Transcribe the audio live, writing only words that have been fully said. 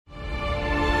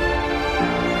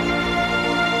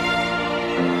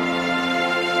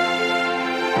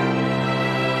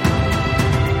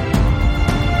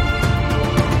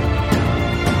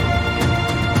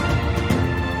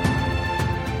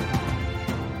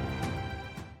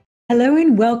Hello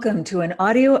and welcome to an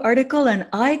audio article on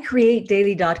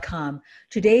iCreateDaily.com.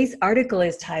 Today's article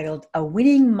is titled A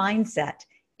Winning Mindset,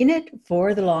 In It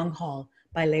for the Long Haul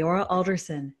by Leora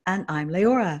Alderson, and I'm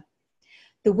Leora.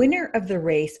 The winner of the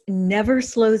race never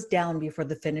slows down before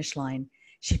the finish line.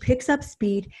 She picks up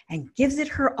speed and gives it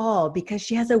her all because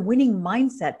she has a winning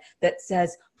mindset that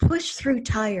says, push through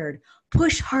tired,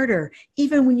 push harder,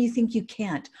 even when you think you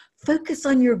can't. Focus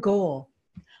on your goal.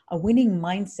 A winning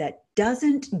mindset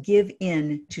doesn't give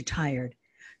in to tired.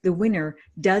 The winner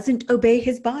doesn't obey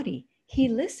his body. He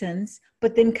listens,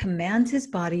 but then commands his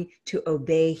body to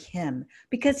obey him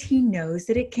because he knows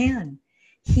that it can.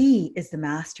 He is the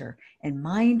master, and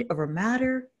mind over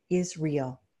matter is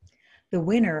real. The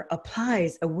winner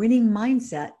applies a winning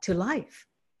mindset to life.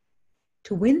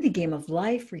 To win the game of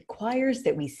life requires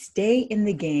that we stay in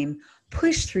the game,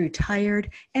 push through tired,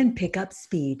 and pick up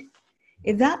speed.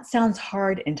 If that sounds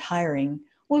hard and tiring,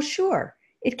 well, sure,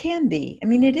 it can be.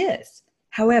 It is.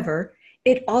 However,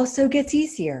 it also gets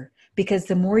easier because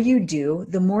the more you do,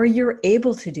 the more you're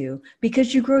able to do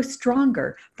because you grow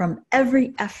stronger from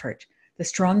every effort. The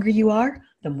stronger you are,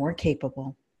 the more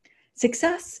capable.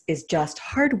 Success is just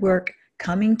hard work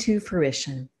coming to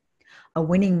fruition. A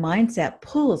winning mindset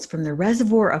pulls from the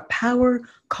reservoir of power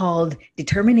called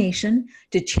determination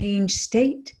to change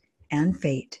state and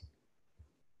fate.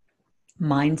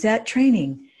 Mindset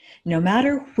training. No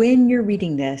matter when you're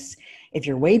reading this, if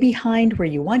you're way behind where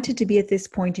you wanted to be at this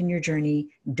point in your journey,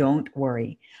 don't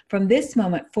worry. From this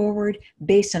moment forward,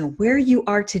 based on where you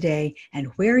are today and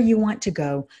where you want to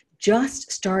go,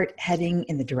 just start heading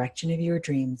in the direction of your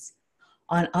dreams.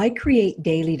 On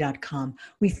iCreateDaily.com,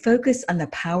 we focus on the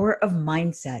power of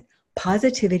mindset,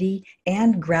 positivity,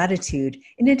 and gratitude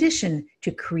in addition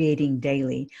to creating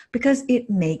daily because it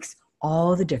makes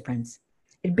all the difference.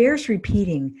 It bears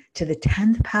repeating to the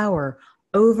 10th power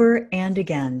over and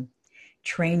again.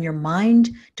 Train your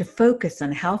mind to focus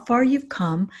on how far you've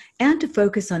come and to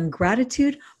focus on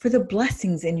gratitude for the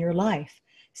blessings in your life.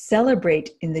 Celebrate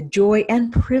in the joy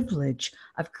and privilege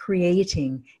of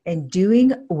creating and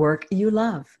doing work you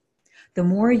love. The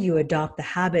more you adopt the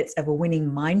habits of a winning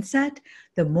mindset,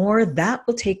 the more that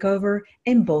will take over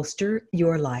and bolster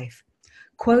your life.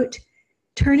 Quote,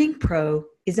 "Turning pro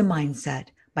is a mindset,"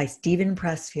 by Steven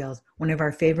Pressfield, one of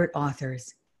our favorite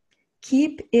authors.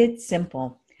 Keep it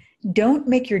simple. Don't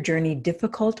make your journey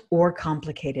difficult or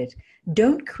complicated.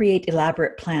 Don't create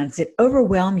elaborate plans that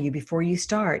overwhelm you before you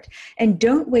start. And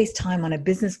don't waste time on a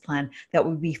business plan that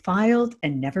will be filed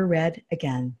and never read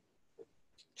again.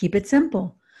 Keep it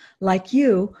simple. Like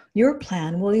you, your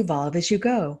plan will evolve as you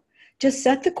go. Just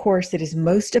set the course that is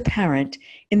most apparent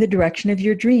in the direction of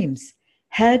your dreams.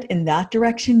 Head in that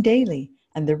direction daily,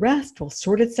 and the rest will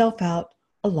sort itself out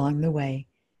along the way.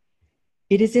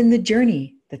 It is in the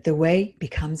journey that the way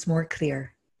becomes more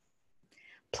clear.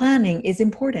 Planning is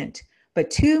important,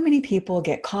 but too many people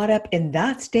get caught up in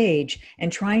that stage and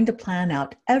trying to plan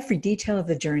out every detail of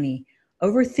the journey.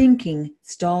 Overthinking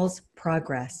stalls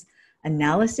progress.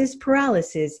 Analysis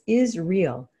paralysis is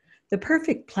real. The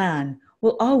perfect plan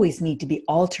will always need to be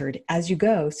altered as you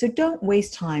go, so don't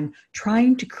waste time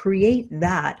trying to create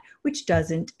that which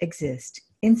doesn't exist.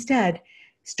 Instead,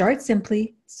 start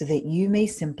simply so that you may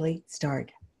simply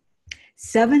start.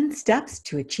 7 steps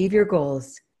to achieve your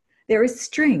goals. There is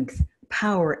strength,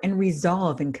 power, and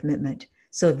resolve in commitment,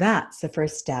 so that's the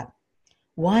first step.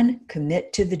 1,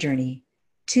 commit to the journey.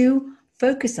 2,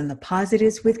 focus on the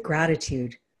positives with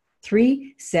gratitude.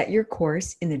 3, set your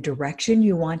course in the direction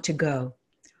you want to go.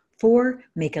 4,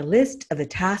 make a list of the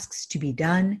tasks to be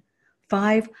done.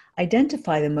 5,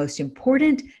 identify the most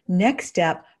important next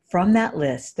step from that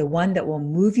list, the one that will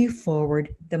move you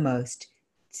forward the most.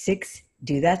 6,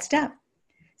 do that step.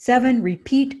 7,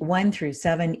 repeat 1 through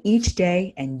 7 each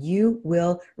day and you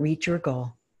will reach your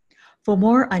goal. For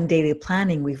more on daily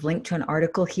planning, we've linked to an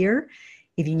article here.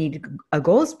 If you need a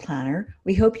goals planner,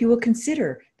 we hope you will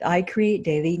consider the iCreate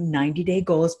Daily 90-Day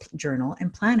Goals Journal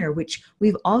and Planner, which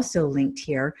we've also linked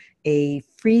here, a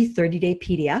free 30-day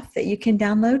PDF that you can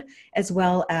download, as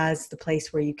well as the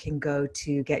place where you can go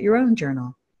to get your own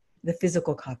journal, the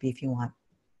physical copy if you want.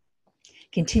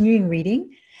 Continuing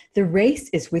reading, the race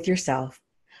is with yourself.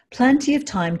 Plenty of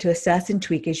time to assess and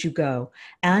tweak as you go.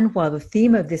 And while the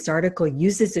theme of this article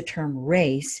uses the term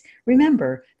race,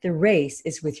 remember, the race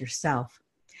is with yourself.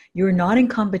 You are not in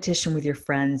competition with your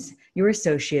friends, your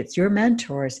associates, your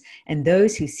mentors, and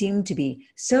those who seem to be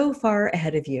so far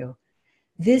ahead of you.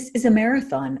 This is a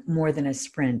marathon more than a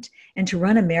sprint, and to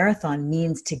run a marathon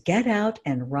means to get out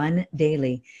and run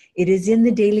daily. It is in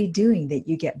the daily doing that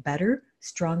you get better,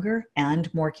 stronger,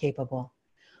 and more capable.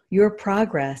 Your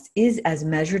progress is as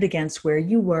measured against where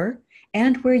you were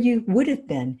and where you would have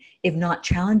been if not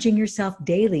challenging yourself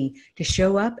daily to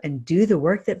show up and do the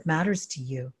work that matters to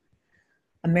you.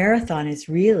 A marathon is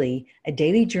really a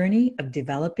daily journey of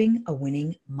developing a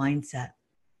winning mindset.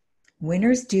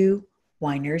 Winners do,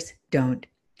 whiners don't.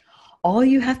 All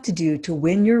you have to do to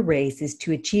win your race is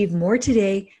to achieve more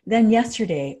today than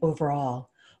yesterday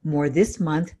overall, more this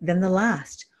month than the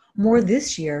last, more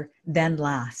this year than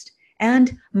last.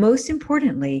 And most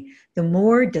importantly, the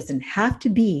more doesn't have to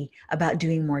be about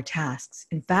doing more tasks.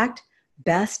 In fact,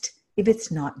 best if it's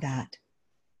not that.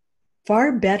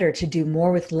 Far better to do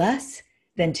more with less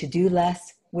than to do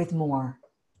less with more.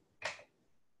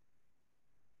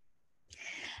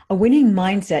 A winning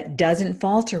mindset doesn't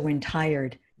falter when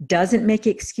tired, doesn't make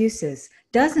excuses,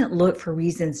 doesn't look for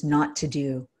reasons not to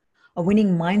do. A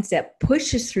winning mindset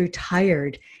pushes through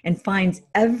tired and finds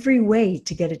every way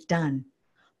to get it done.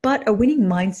 But a winning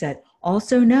mindset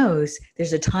also knows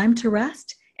there's a time to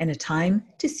rest and a time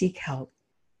to seek help.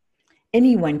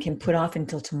 Anyone can put off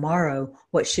until tomorrow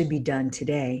what should be done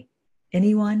today.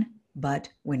 Anyone but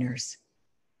winners.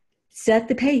 Set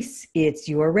the pace. It's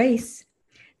your race.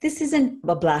 This isn't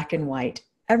a black and white.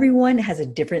 Everyone has a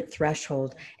different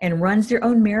threshold and runs their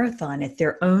own marathon at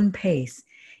their own pace.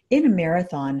 In a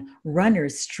marathon,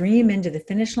 runners stream into the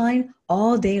finish line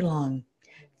all day long,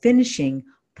 finishing,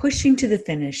 pushing to the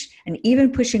finish, and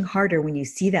even pushing harder when you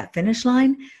see that finish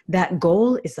line. That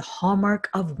goal is the hallmark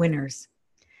of winners.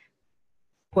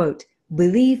 Quote,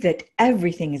 believe that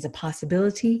everything is a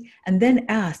possibility and then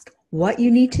ask what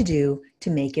you need to do to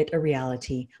make it a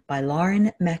reality, by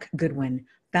Lauren McGoodwin,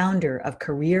 founder of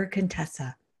Career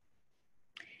Contessa.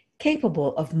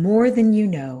 Capable of more than you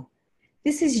know.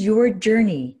 This is your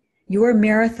journey, your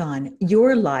marathon,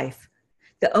 your life.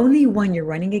 The only one you're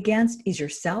running against is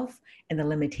yourself and the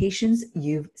limitations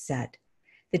you've set.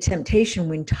 The temptation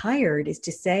when tired is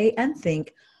to say and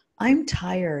think, I'm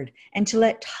tired, and to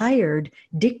let tired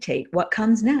dictate what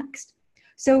comes next.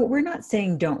 So we're not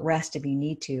saying don't rest if you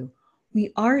need to.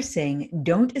 We are saying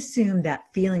don't assume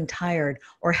that feeling tired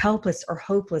or helpless or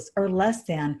hopeless or less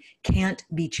than can't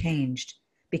be changed,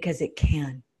 because it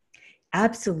can.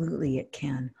 Absolutely it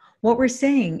can. What we're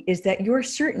saying is that you're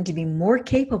certain to be more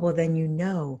capable than you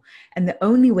know, and the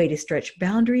only way to stretch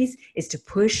boundaries is to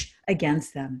push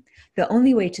against them. The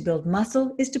only way to build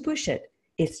muscle is to push it.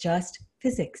 It's just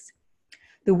physics.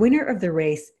 The winner of the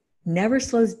race never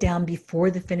slows down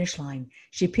before the finish line.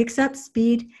 She picks up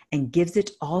speed and gives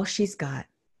it all she's got.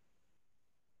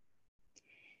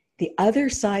 The other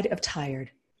side of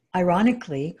tired.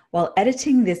 Ironically, while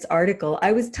editing this article,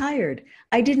 I was tired.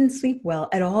 I didn't sleep well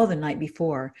at all the night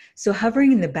before, so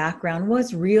hovering in the background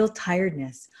was real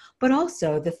tiredness, but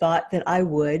also the thought that I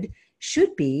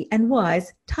should be, and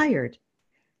was tired.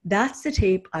 That's the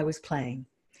tape I was playing.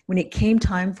 When it came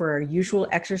time for our usual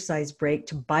exercise break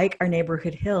to bike our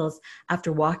neighborhood hills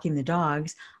after walking the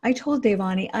dogs, I told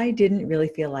Devani I didn't really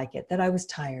feel like it, that I was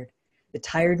tired. The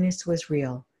tiredness was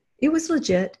real. It was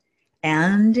legit,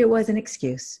 and it was an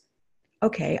excuse.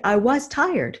 Okay, I was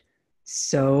tired.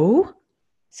 So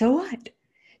what?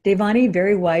 Devani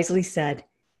very wisely said,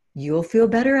 you'll feel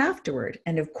better afterward.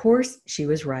 And of course, she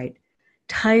was right.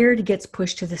 Tired gets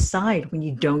pushed to the side when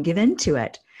you don't give in to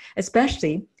it,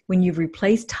 especially when you've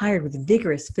replaced tired with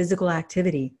vigorous physical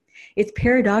activity. It's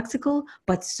paradoxical,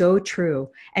 but so true.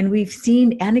 And we've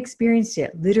seen and experienced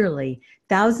it literally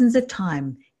thousands of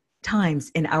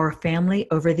times in our family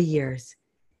over the years.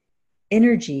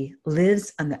 Energy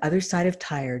lives on the other side of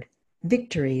tired.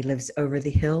 Victory lives over the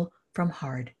hill from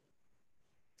hard.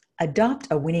 Adopt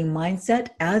a winning mindset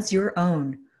as your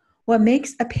own. What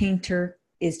makes a painter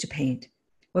is to paint.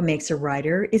 What makes a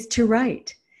writer is to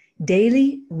write.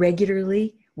 Daily,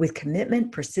 regularly, with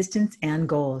commitment, persistence, and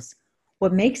goals.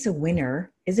 What makes a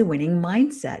winner is a winning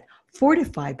mindset,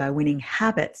 fortified by winning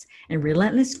habits and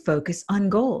relentless focus on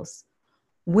goals.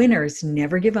 Winners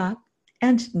never give up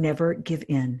and never give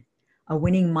in. A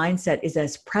winning mindset is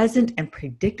as present and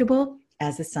predictable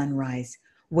as the sunrise,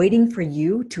 waiting for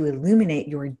you to illuminate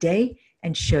your day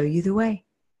and show you the way.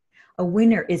 A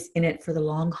winner is in it for the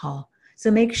long haul,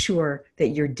 so make sure that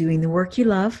you're doing the work you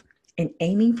love and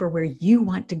aiming for where you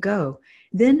want to go.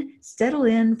 Then settle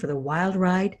in for the wild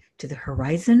ride to the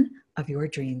horizon of your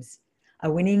dreams.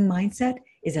 A winning mindset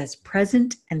is as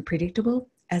present and predictable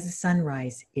as the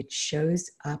sunrise. It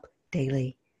shows up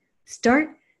daily.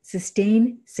 Start,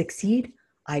 sustain, succeed.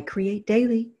 I create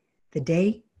daily. The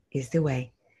day is the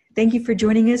way. Thank you for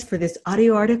joining us for this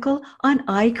audio article on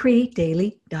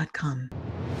ICreateDaily.com.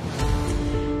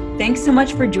 Thanks so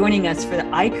much for joining us for the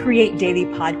I Create Daily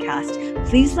podcast.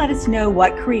 Please let us know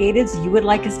what creatives you would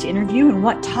like us to interview and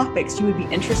what topics you would be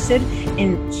interested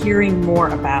in hearing more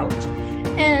about.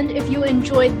 And if you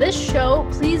enjoyed this show,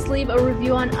 please leave a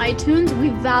review on iTunes. We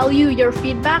value your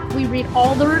feedback. We read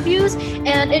all the reviews,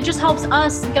 and it just helps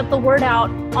us get the word out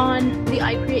on the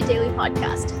I Create Daily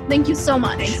podcast. Thank you so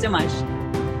much. Thanks so much.